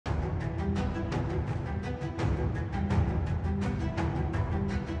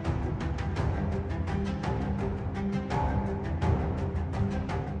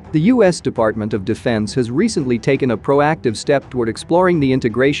The U.S. Department of Defense has recently taken a proactive step toward exploring the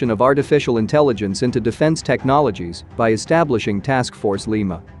integration of artificial intelligence into defense technologies by establishing Task Force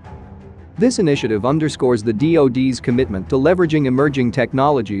Lima. This initiative underscores the DoD's commitment to leveraging emerging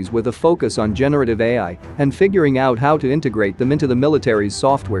technologies with a focus on generative AI and figuring out how to integrate them into the military's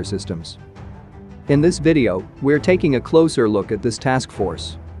software systems. In this video, we're taking a closer look at this task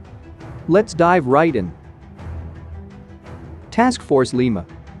force. Let's dive right in. Task Force Lima,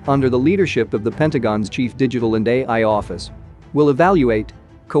 under the leadership of the Pentagon's Chief Digital and AI Office, will evaluate,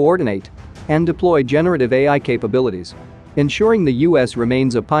 coordinate, and deploy generative AI capabilities, ensuring the U.S.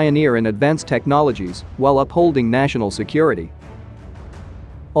 remains a pioneer in advanced technologies while upholding national security.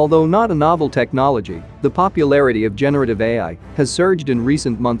 Although not a novel technology, the popularity of generative AI has surged in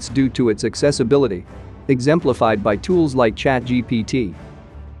recent months due to its accessibility, exemplified by tools like ChatGPT.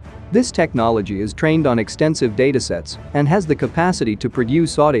 This technology is trained on extensive datasets and has the capacity to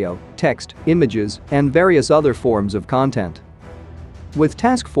produce audio, text, images, and various other forms of content. With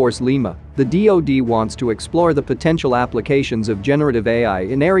Task Force Lima, the DoD wants to explore the potential applications of generative AI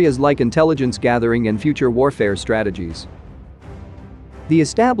in areas like intelligence gathering and future warfare strategies. The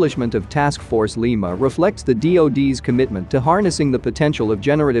establishment of Task Force Lima reflects the DoD's commitment to harnessing the potential of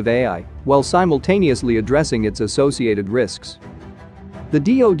generative AI while simultaneously addressing its associated risks. The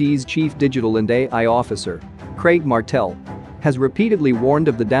DoD's Chief Digital and AI Officer, Craig Martell, has repeatedly warned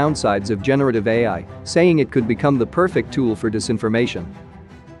of the downsides of generative AI, saying it could become the perfect tool for disinformation.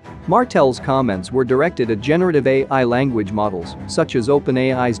 Martell's comments were directed at generative AI language models such as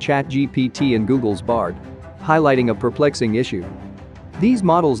OpenAI's ChatGPT and Google's Bard, highlighting a perplexing issue. These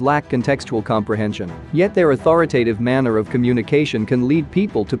models lack contextual comprehension, yet their authoritative manner of communication can lead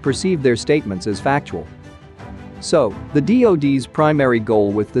people to perceive their statements as factual. So, the DoD's primary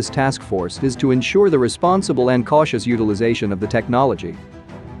goal with this task force is to ensure the responsible and cautious utilization of the technology.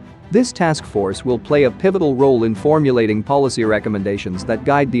 This task force will play a pivotal role in formulating policy recommendations that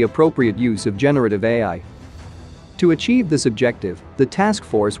guide the appropriate use of generative AI. To achieve this objective, the task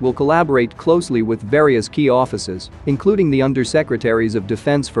force will collaborate closely with various key offices, including the Undersecretaries of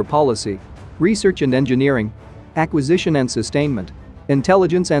Defense for Policy, Research and Engineering, Acquisition and Sustainment,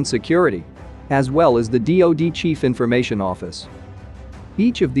 Intelligence and Security, as well as the DoD Chief Information Office.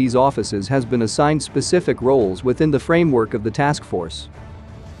 Each of these offices has been assigned specific roles within the framework of the task force.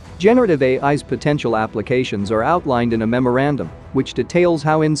 Generative AI's potential applications are outlined in a memorandum, which details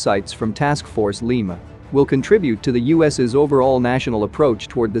how insights from Task Force Lima will contribute to the U.S.'s overall national approach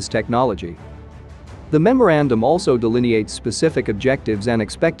toward this technology. The memorandum also delineates specific objectives and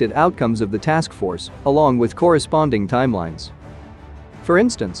expected outcomes of the task force, along with corresponding timelines. For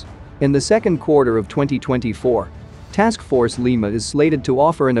instance, in the second quarter of 2024, Task Force Lima is slated to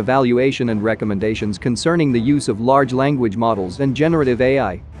offer an evaluation and recommendations concerning the use of large language models and generative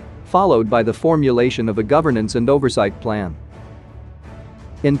AI, followed by the formulation of a governance and oversight plan.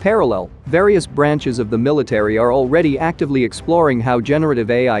 In parallel, various branches of the military are already actively exploring how generative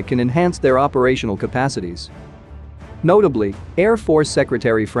AI can enhance their operational capacities. Notably, Air Force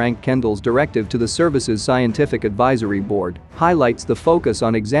Secretary Frank Kendall's directive to the service's Scientific Advisory Board highlights the focus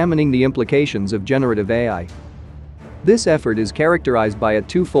on examining the implications of generative AI. This effort is characterized by a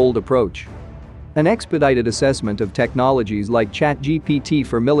twofold approach: an expedited assessment of technologies like ChatGPT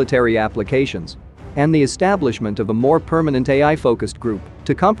for military applications, and the establishment of a more permanent AI-focused group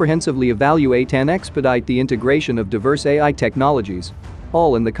to comprehensively evaluate and expedite the integration of diverse AI technologies,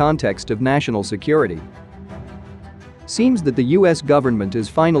 all in the context of national security. Seems that the U.S. government is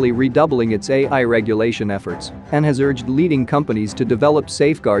finally redoubling its AI regulation efforts and has urged leading companies to develop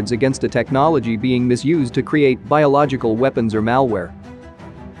safeguards against a technology being misused to create biological weapons or malware.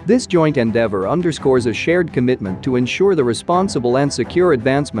 This joint endeavor underscores a shared commitment to ensure the responsible and secure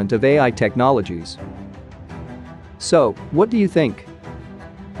advancement of AI technologies. So, what do you think?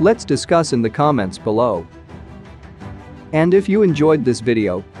 Let's discuss in the comments below. And if you enjoyed this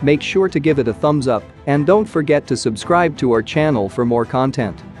video, make sure to give it a thumbs up and don't forget to subscribe to our channel for more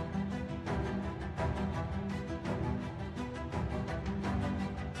content.